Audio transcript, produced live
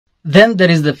Then there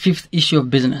is the fifth issue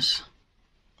of business.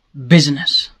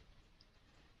 Business.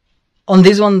 On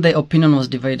this one, the opinion was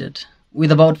divided,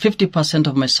 with about 50%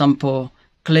 of my sample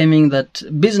claiming that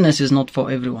business is not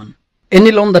for everyone.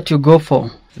 Any loan that you go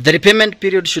for, the repayment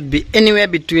period should be anywhere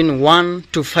between 1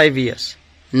 to 5 years,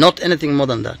 not anything more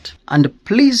than that. And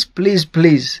please, please,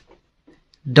 please,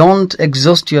 don't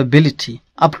exhaust your ability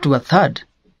up to a third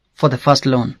for the first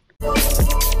loan.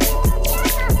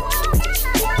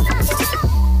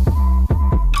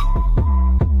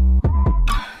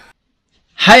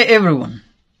 Hi everyone.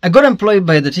 I got employed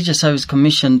by the Teacher Service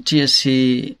Commission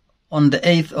TSC on the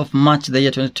 8th of March the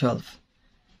year 2012.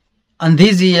 And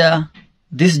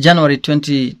this January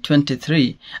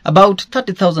 2023, about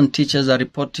 30,000 teachers are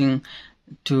reporting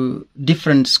to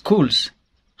different schools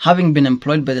having been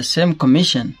employed by the same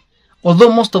commission,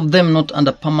 although most of them not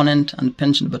under permanent and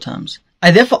pensionable terms.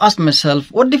 I therefore asked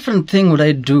myself, what different thing would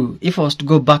I do if I was to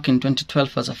go back in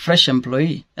 2012 as a fresh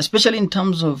employee, especially in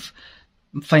terms of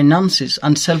finances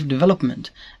and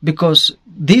self-development, because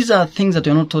these are things that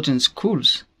you're not taught in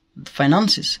schools,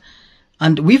 finances.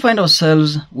 And we find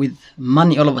ourselves with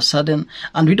money all of a sudden,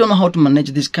 and we don't know how to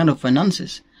manage this kind of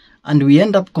finances. And we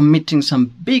end up committing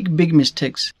some big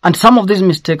mistakes. And some of these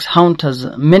mistakes haunt us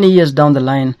many years down the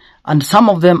line, and some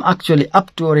of them actually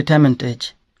up to our retirement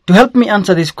age. To help me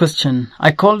answer this question,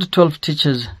 I called 12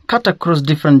 teachers cut across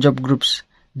different job groups,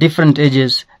 different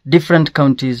ages, different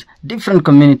counties, different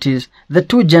communities, the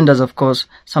two genders of course,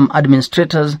 some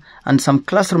administrators and some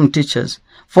classroom teachers,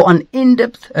 for an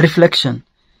in-depth reflection,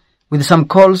 with some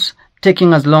calls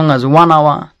taking as long as 1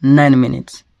 hour, 9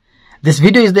 minutes. This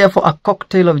video is therefore a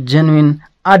cocktail of genuine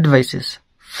advices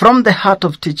from the heart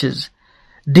of teachers,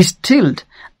 distilled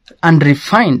and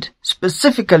refined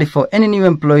specifically for any new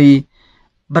employee,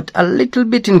 but a little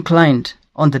bit inclined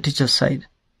on the teacher's side.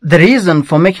 The reason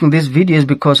for making this video is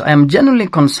because I am genuinely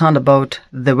concerned about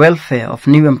the welfare of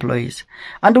new employees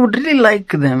and would really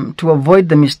like them to avoid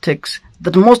the mistakes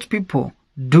that most people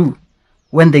do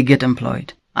when they get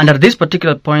employed. And at this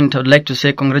particular point, I would like to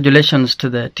say congratulations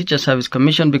to the Teacher Service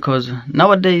Commission, because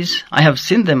nowadays I have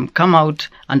seen them come out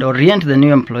and orient the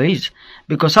new employees,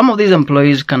 because some of these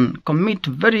employees can commit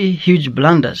very huge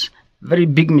blunders, very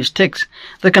big mistakes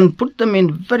that can put them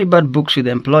in very bad books with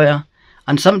the employer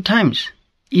and sometimes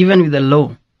even with the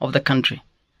law of the country.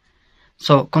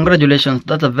 So congratulations,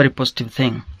 that's a very positive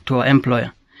thing to our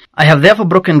employer. I have therefore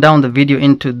broken down the video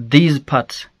into these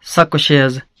parts: SACCO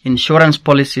shares, insurance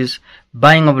policies,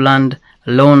 buying of land,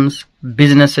 loans,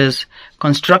 businesses,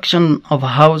 construction of a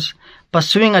house,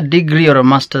 pursuing a degree or a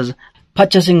master's,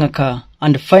 purchasing a car,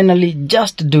 and finally,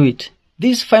 just do it.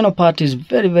 This final part is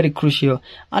very crucial,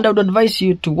 and I would advise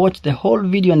you to watch the whole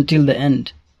video until the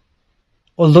end,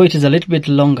 although it is a little bit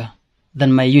longer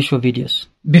than my usual videos.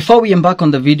 Before we embark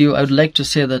on the video, I would like to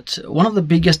say that one of the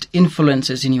biggest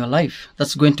influences in your life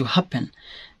that's going to happen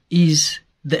is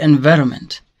the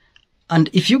environment. And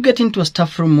if you get into a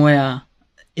staff room where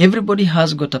everybody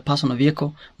has got a personal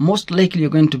vehicle, most likely you're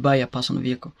going to buy a personal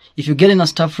vehicle. If you get in a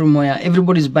staff room where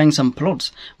everybody's buying some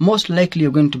plots, most likely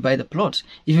you're going to buy the plots.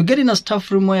 If you get in a staff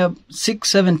room where 6,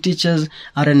 7 teachers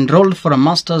are enrolled for a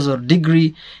master's or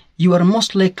degree, you are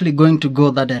most likely going to go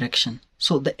that direction.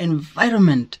 So the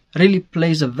environment really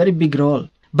plays a very big role.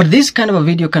 But this kind of a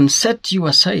video can set you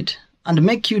aside and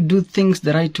make you do things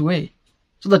the right way,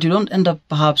 so that you don't end up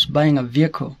perhaps buying a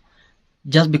vehicle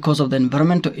just because of the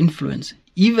environmental influence,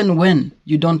 even when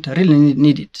you don't really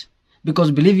need it. Because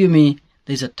believe you me,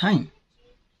 there's a time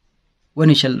when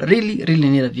you shall really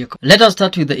need a vehicle. Let us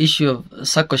start with the issue of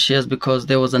SACCO shares, because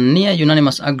there was a near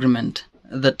unanimous agreement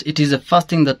that it is the first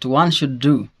thing that one should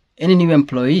do. Any new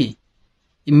employee,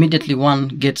 immediately one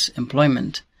gets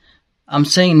employment. I'm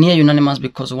saying near unanimous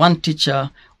because one teacher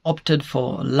opted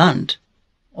for land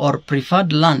or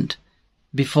preferred land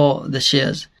before the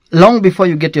shares. Long before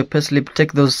you get your payslip,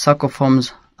 take those SACCO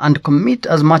forms and commit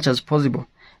as much as possible.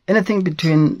 Anything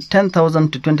between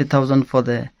 10,000 to 20,000 for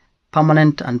the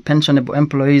permanent and pensionable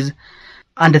employees,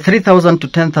 and 3,000 to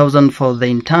 10,000 for the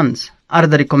interns are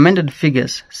the recommended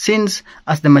figures, since,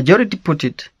 as the majority put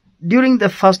it, during the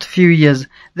first few years,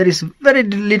 there is very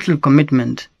little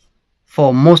commitment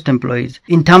for most employees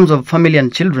in terms of family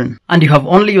and children, and you have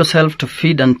only yourself to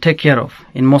feed and take care of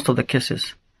in most of the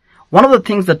cases. One of the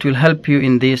things that will help you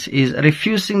in this is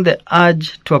refusing the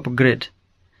urge to upgrade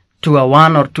to a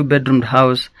 1 or 2 bedroomed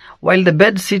house, while the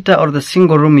bed sitter or the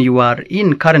single room you are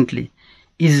in currently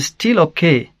is still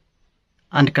okay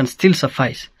and can still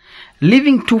suffice.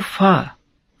 Living too far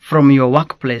from your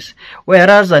workplace,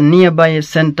 whereas a nearby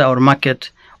center or market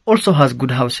also has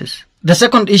good houses, The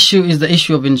second issue is the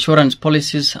issue of insurance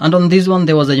policies, and on this one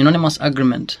there was a unanimous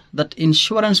agreement that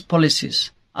insurance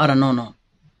policies are a no-no.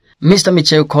 Mr.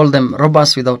 Micheu called them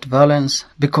robbers without violence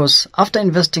because after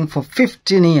investing for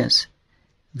 15 years,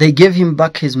 they gave him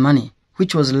back his money,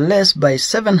 which was less by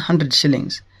 700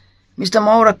 shillings. Mr.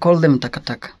 Mwaura called them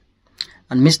takataka.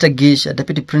 And Mr. Gish, a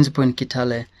deputy principal in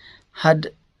Kitale,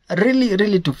 had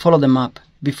really to follow them up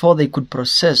before they could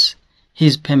process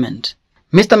his payment.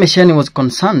 Mr. Meshani was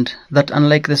concerned that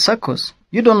unlike the SACCOs,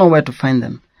 you don't know where to find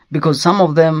them because some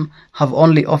of them have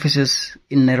only offices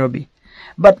in Nairobi.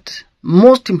 But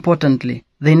most importantly,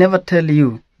 they never tell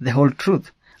you the whole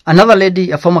truth. Another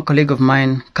lady, a former colleague of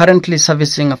mine, currently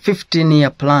servicing a 15-year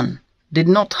plan, did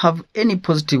not have any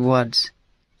positive words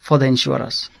for the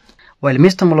insurers, while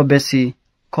Mr. Molobesi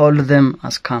called them a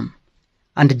scam.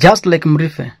 And just like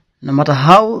Murife, no matter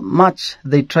how much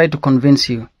they try to convince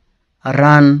you,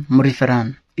 run, Murife,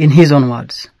 run. In his own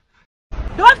words.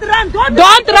 Don't run! Don't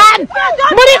run!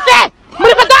 Murife!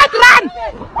 Murife, don't run!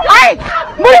 Hey!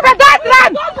 Murife, don't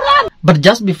run! But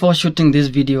just before shooting this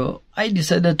video, I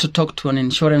decided to talk to an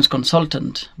insurance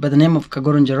consultant by the name of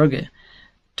Kagoro Njoroge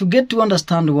to get to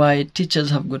understand why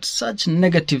teachers have got such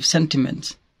negative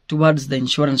sentiments towards the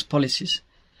insurance policies.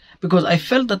 Because I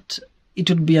felt that it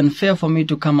would be unfair for me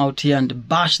to come out here and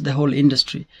bash the whole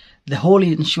industry, the whole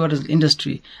insurance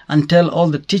industry, and tell all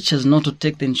the teachers not to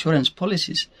take the insurance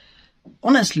policies.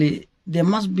 Honestly, there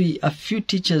must be a few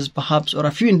teachers perhaps, or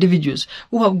a few individuals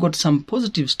who have got some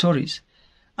positive stories.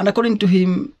 And according to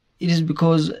him, it is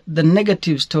because the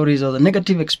negative stories or the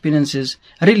negative experiences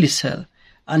really sell.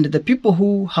 And the people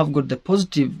who have got the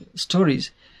positive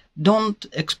stories don't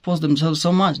expose themselves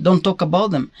so much, don't talk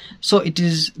about them. So it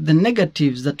is the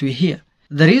negatives that we hear.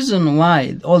 The reason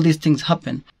why all these things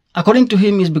happen, according to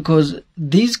him, is because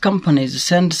these companies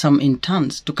send some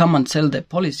interns to come and sell their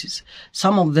policies.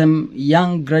 Some of them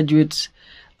young graduates,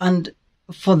 and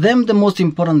for them the most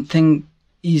important thing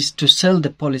is to sell the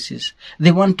policies.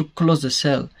 They want to close the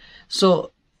sale.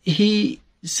 So he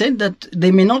said that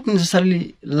they may not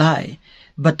necessarily lie,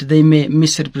 but they may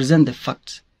misrepresent the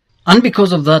facts. And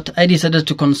because of that, I decided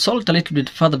to consult a little bit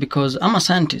further because I'm a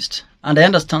scientist and I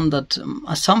understand that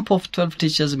a sample of 12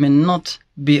 teachers may not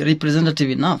be representative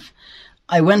enough.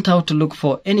 I went out to look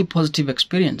for any positive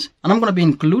experience, and I'm going to be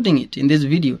including it in this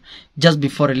video just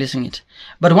before releasing it.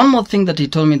 But one more thing that he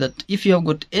told me, that if you have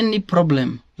got any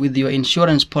problem with your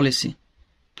insurance policy,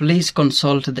 please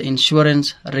consult the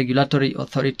Insurance Regulatory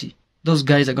Authority. Those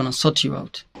guys are going to sort you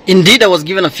out. Indeed, I was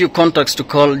given a few contacts to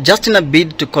call just in a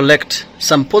bid to collect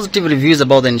some positive reviews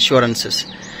about the insurances.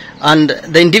 And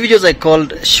the individuals I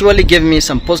called surely gave me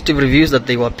some positive reviews that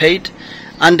they were paid.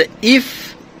 And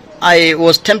if I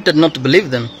was tempted not to believe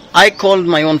them, I called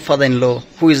my own father-in-law,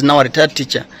 who is now a retired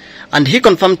teacher, and he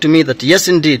confirmed to me that yes,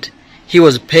 indeed, he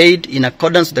was paid in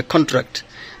accordance with the contract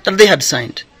that they had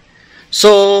signed.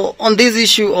 So on this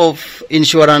issue of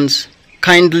insurance,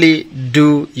 kindly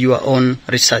do your own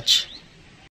research.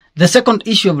 The second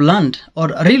issue of land or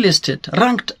real estate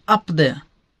ranked up there,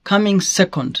 coming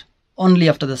second only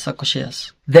after the SACCO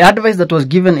shares. The advice that was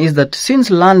given is that since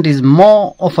land is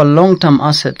more of a long-term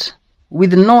asset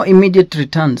with no immediate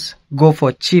returns, go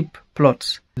for cheap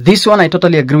plots. This one I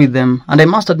totally agree with them, and I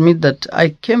must admit that I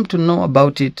came to know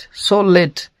about it so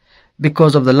late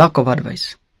because of the lack of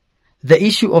advice. The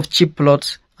issue of cheap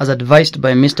plots, as advised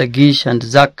by Mr. Gish and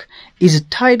Zach, is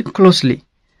tied closely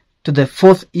to the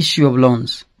fourth issue of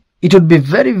loans. It would be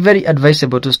very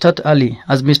advisable to start early,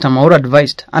 as Mr. Mwaura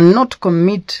advised, and not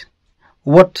commit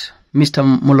what Mr.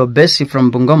 Molobesi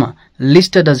from Bungoma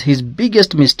listed as his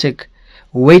biggest mistake,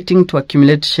 waiting to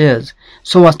accumulate shares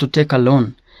so as to take a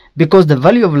loan, because the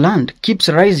value of land keeps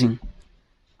rising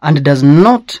and does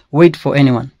not wait for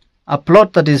anyone. A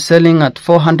plot that is selling at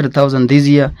 400,000 this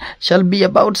year shall be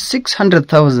about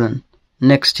 600,000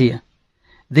 next year.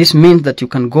 This means that you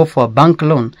can go for a bank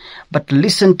loan, but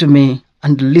listen to me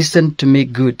and listen to me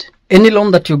good. Any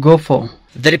loan that you go for,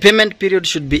 the repayment period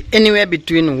should be anywhere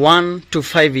between 1 to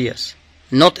 5 years,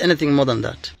 not anything more than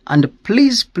that. And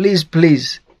please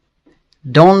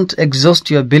don't exhaust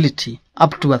your ability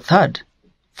up to a third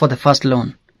for the first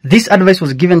loan. This advice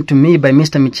was given to me by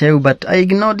Mr. Micheu, but I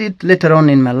ignored it later on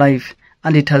in my life,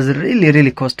 and it has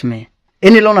really cost me.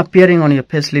 Any loan appearing on your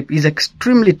payslip is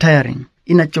extremely tiring.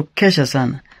 Inachokesha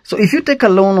sana. So if you take a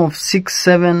loan of 6,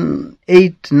 7,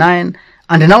 8, 9,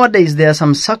 and nowadays there are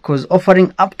some SACCOs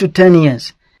offering up to 10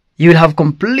 years, you will have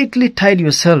completely tied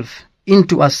yourself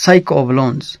into a cycle of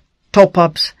loans,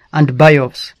 top-ups and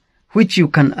buy-offs, which you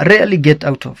can rarely get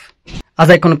out of. As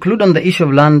I conclude on the issue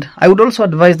of land, I would also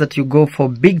advise that you go for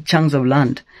big chunks of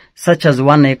land, such as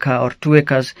 1 acre or 2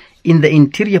 acres in the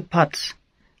interior parts,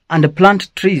 and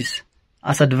plant trees,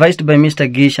 as advised by Mr.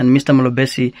 Gish and Mr.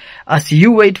 Molobesi, as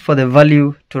you wait for the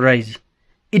value to rise.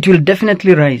 It will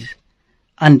definitely rise.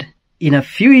 And in a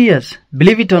few years,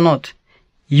 believe it or not,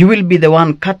 you will be the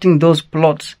one cutting those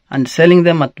plots and selling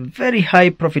them at very high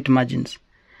profit margins.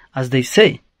 As they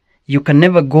say, you can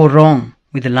never go wrong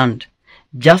with land.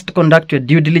 Just conduct your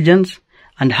due diligence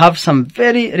and have some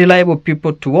very reliable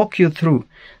people to walk you through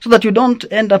so that you don't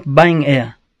end up buying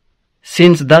air,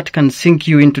 since that can sink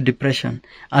you into depression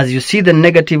as you see the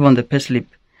negative on the payslip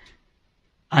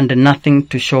and nothing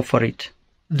to show for it.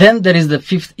 Then there is the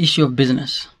fifth issue of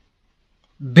business.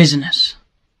 Business.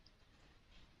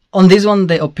 On this one,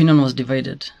 the opinion was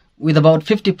divided, with about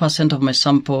 50% of my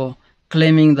sample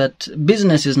claiming that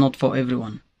business is not for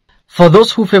everyone. For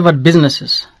those who favored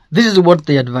businesses, this is what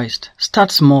they advised.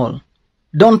 Start small.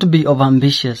 Don't be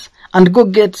overambitious and go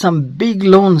get some big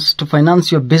loans to finance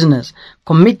your business,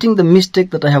 committing the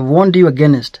mistake that I have warned you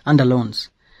against under loans.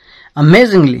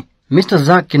 Amazingly, Mr.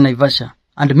 Zach in Naivasha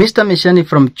and Mr. Mishani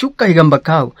from Chuka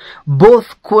Higambakau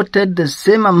both quoted the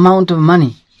same amount of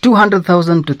money,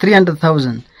 200,000 to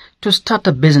 300,000, to start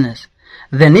a business.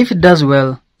 Then if it does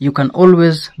well, you can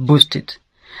always boost it.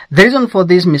 The reason for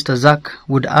this, Mr. Zach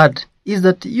would add, is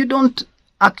that you don't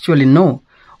actually know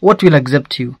what will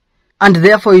accept you, and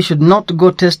therefore you should not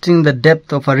go testing the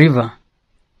depth of a river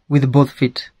with both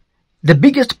feet. The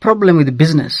biggest problem with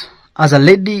business, as a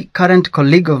lady current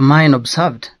colleague of mine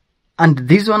observed, and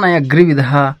this one I agree with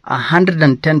her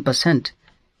 110%,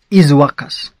 is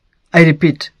workers. I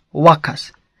repeat,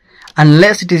 workers.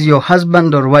 Unless it is your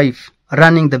husband or wife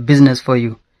running the business for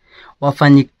you.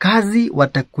 Wafanyikazi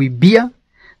watakuibia,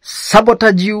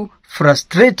 sabotage you,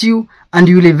 frustrate you, and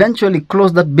you will eventually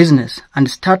close that business and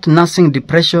start nursing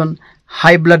depression,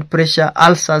 high blood pressure,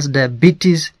 ulcers,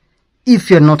 diabetes, if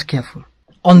you're not careful.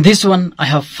 On this one, I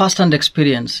have first-hand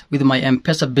experience with my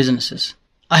M-Pesa businesses.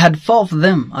 I had 4 of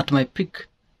them at my peak,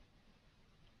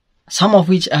 some of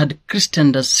which I had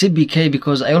christened as CBK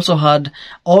because I also had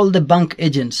all the bank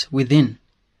agents within.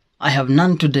 I have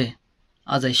none today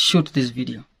as I shoot this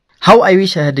video. How I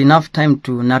wish I had enough time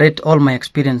to narrate all my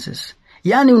experiences.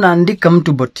 Yani unaandika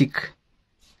mtu boutique.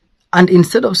 And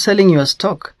instead of selling your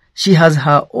stock, she has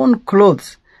her own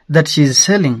clothes that she is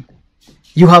selling.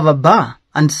 You have a bar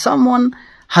and someone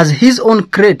has his own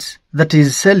crates that he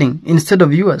is selling instead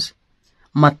of yours.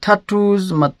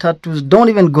 Matatus, don't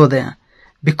even go there,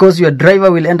 because your driver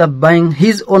will end up buying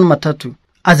his own matatu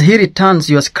as he returns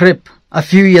your scrap a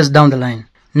few years down the line.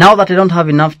 Now that I don't have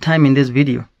enough time in this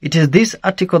video, it is this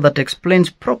article that explains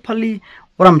properly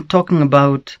what I'm talking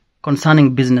about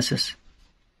concerning businesses.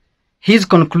 His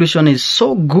conclusion is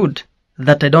so good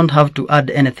that I don't have to add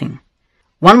anything.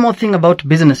 One more thing about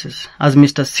businesses, as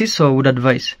Mr. Siso would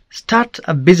advise, start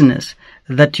a business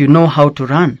that you know how to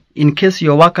run in case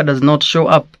your worker does not show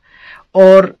up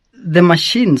or the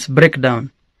machines break down.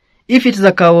 If it is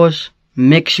a car wash,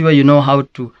 make sure you know how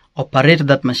to operate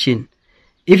that machine.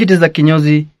 If it is a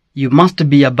kinyozi, you must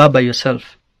be a barber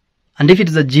yourself. And if it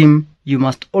is a gym, you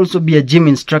must also be a gym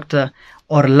instructor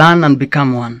or learn and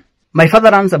become one. My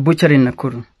father runs a butchery in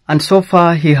Nakuru, and so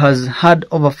far he has had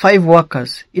over 5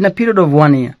 workers in a period of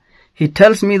 1 year. He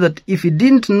tells me that if he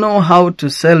didn't know how to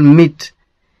sell meat,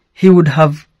 he would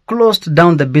have closed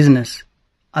down the business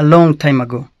a long time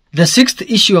ago. The 6th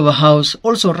issue of a house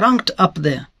also ranked up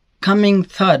there, coming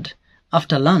 3rd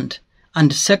after land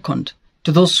and 2nd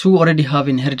to those who already have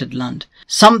inherited land.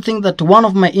 Something that one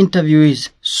of my interviewees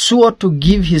swore to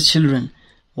give his children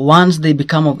once they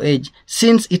become of age,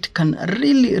 since it can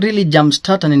really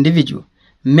jumpstart an individual,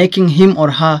 making him or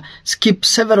her skip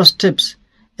several steps,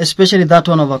 especially that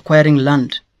one of acquiring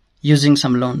land using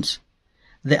some loans.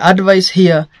 The advice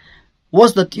here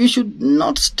was that you should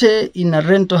not stay in a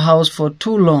rental house for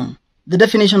too long. The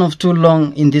definition of too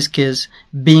long in this case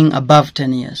being above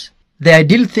 10 years. The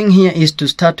ideal thing here is to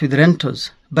start with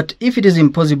rentals, but if it is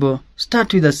impossible,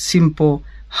 start with a simple,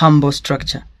 humble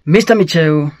structure. Mr.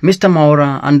 Micheu, Mr.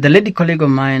 Maura, and the lady colleague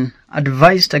of mine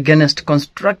advised against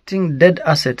constructing dead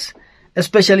assets,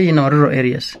 especially in our rural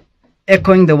areas,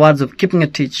 echoing the words of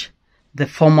Kipngetich, the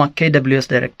former KWS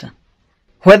director.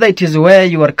 Whether it is where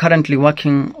you are currently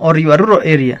working or your rural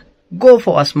area, go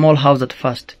for a small house at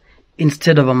first,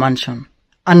 instead of a mansion.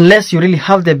 Unless you really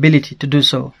have the ability to do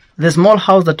so, the small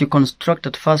house that you construct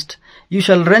at first, you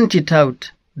shall rent it out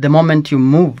the moment you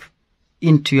move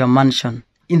into your mansion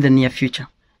in the near future.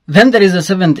 Then there is the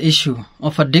 7th issue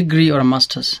of a degree or a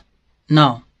master's.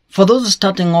 Now, for those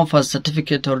starting off as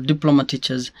certificate or diploma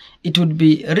teachers, it would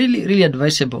be really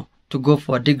advisable to go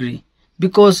for a degree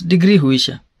because degree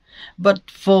huisha. But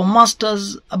for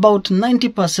masters, about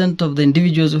 90% of the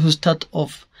individuals who start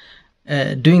off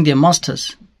doing their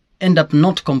masters end up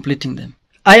not completing them.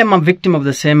 I am a victim of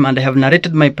the same, and I have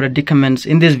narrated my predicaments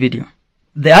in this video.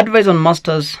 The advice on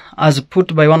masters, as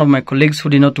put by one of my colleagues who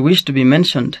did not wish to be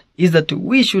mentioned, is that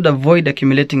we should avoid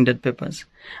accumulating dead papers.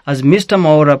 As Mr.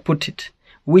 Mwaura put it,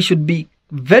 we should be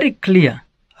very clear,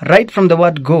 right from the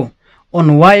word go,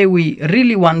 on why we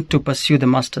really want to pursue the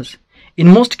masters. In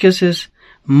most cases,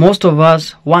 most of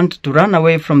us want to run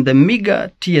away from the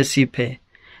meager TSC pay.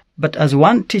 But as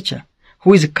one teacher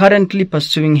who is currently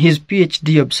pursuing his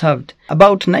PhD observed,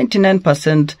 about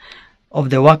 99% of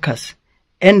the workers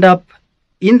end up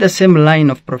in the same line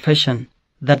of profession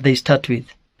that they start with.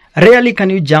 Rarely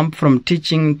can you jump from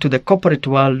teaching to the corporate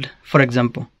world, for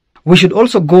example. We should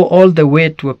also go all the way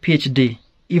to a PhD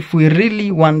if we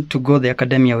really want to go the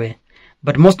academia way.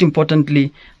 But most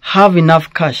importantly, have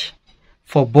enough cash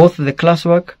for both the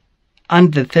classwork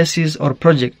and the thesis or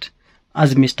project,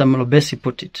 as Mr. Mlobesi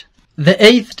put it. The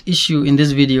 8th issue in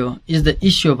this video is the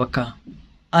issue of a car,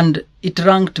 and it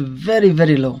ranked very,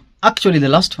 very low. Actually, the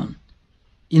last one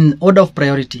in order of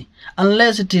priority,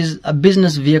 unless it is a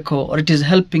business vehicle or it is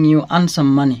helping you earn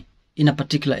some money in a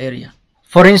particular area.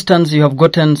 For instance, you have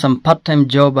gotten some part-time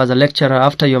job as a lecturer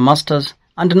after your masters,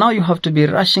 and now you have to be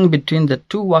rushing between the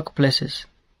two workplaces.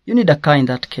 You need a car in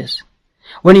that case.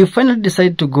 When you finally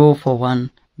decide to go for one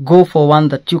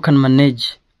that you can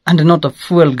manage and not a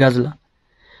fuel guzzler.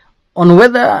 On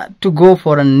whether to go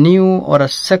for a new or a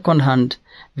second-hand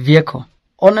vehicle,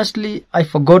 honestly, I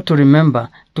forgot to remember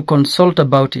to consult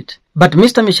about it. But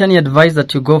Mr. Mishani advised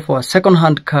that you go for a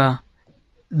second-hand car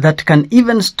that can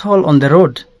even stall on the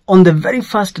road on the very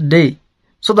first day,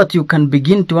 so that you can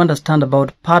begin to understand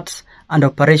about parts and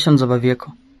operations of a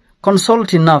vehicle.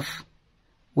 Consult enough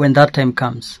when that time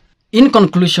comes. In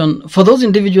conclusion, for those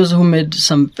individuals who made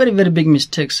some very, very big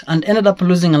mistakes and ended up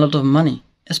losing a lot of money,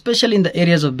 especially in the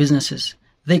areas of businesses,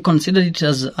 they considered it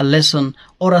as a lesson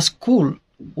or a school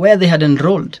where they had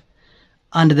enrolled,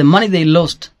 and the money they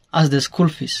lost as the school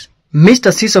fees.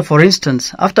 Mr. Siso, for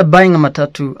instance, after buying a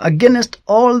matatu, against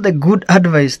all the good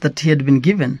advice that he had been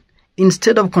given,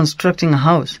 instead of constructing a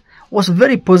house, was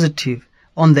very positive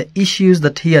on the issues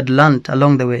that he had learnt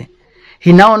along the way.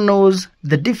 He now knows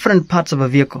the different parts of a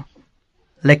vehicle,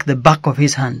 like the back of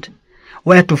his hand,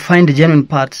 where to find genuine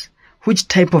parts, which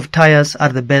type of tires are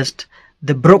the best,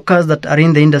 the brokers that are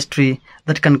in the industry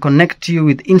that can connect you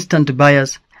with instant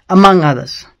buyers, among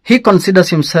others. He considers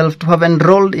himself to have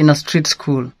enrolled in a street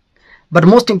school. But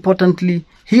most importantly,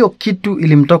 hiyo kitu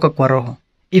ilimtoka kwa roho.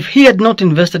 If he had not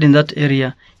invested in that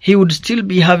area, he would still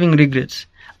be having regrets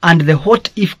and the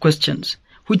what-if questions,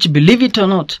 which, believe it or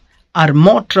not, are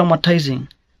more traumatizing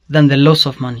than the loss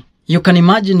of money. You can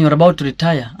imagine you're about to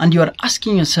retire and you are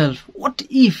asking yourself, what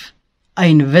if I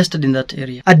invested in that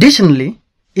area? Additionally,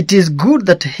 it is good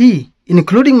that he,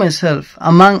 including myself,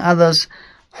 among others,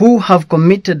 who have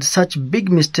committed such big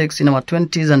mistakes in our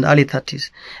 20s and early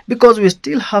 30s, because we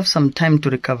still have some time to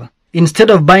recover. Instead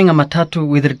of buying a matatu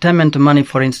with retirement money,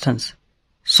 for instance.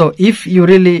 So if you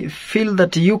really feel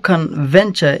that you can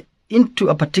venture into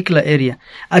a particular area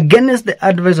against the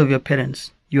advice of your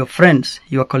parents, your friends,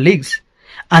 your colleagues,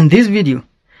 and this video,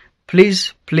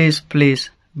 please, please, please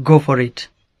go for it.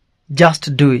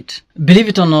 Just do it. Believe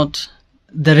it or not,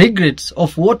 the regrets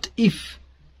of what if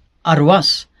are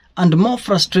worse and more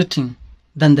frustrating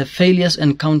than the failures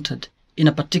encountered in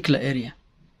a particular area.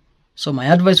 So my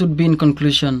advice would be, in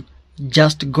conclusion,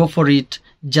 just go for it,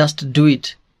 just do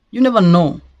it. You never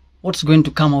know what's going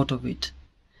to come out of it.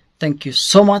 Thank you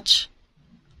so much.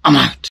 I'm out.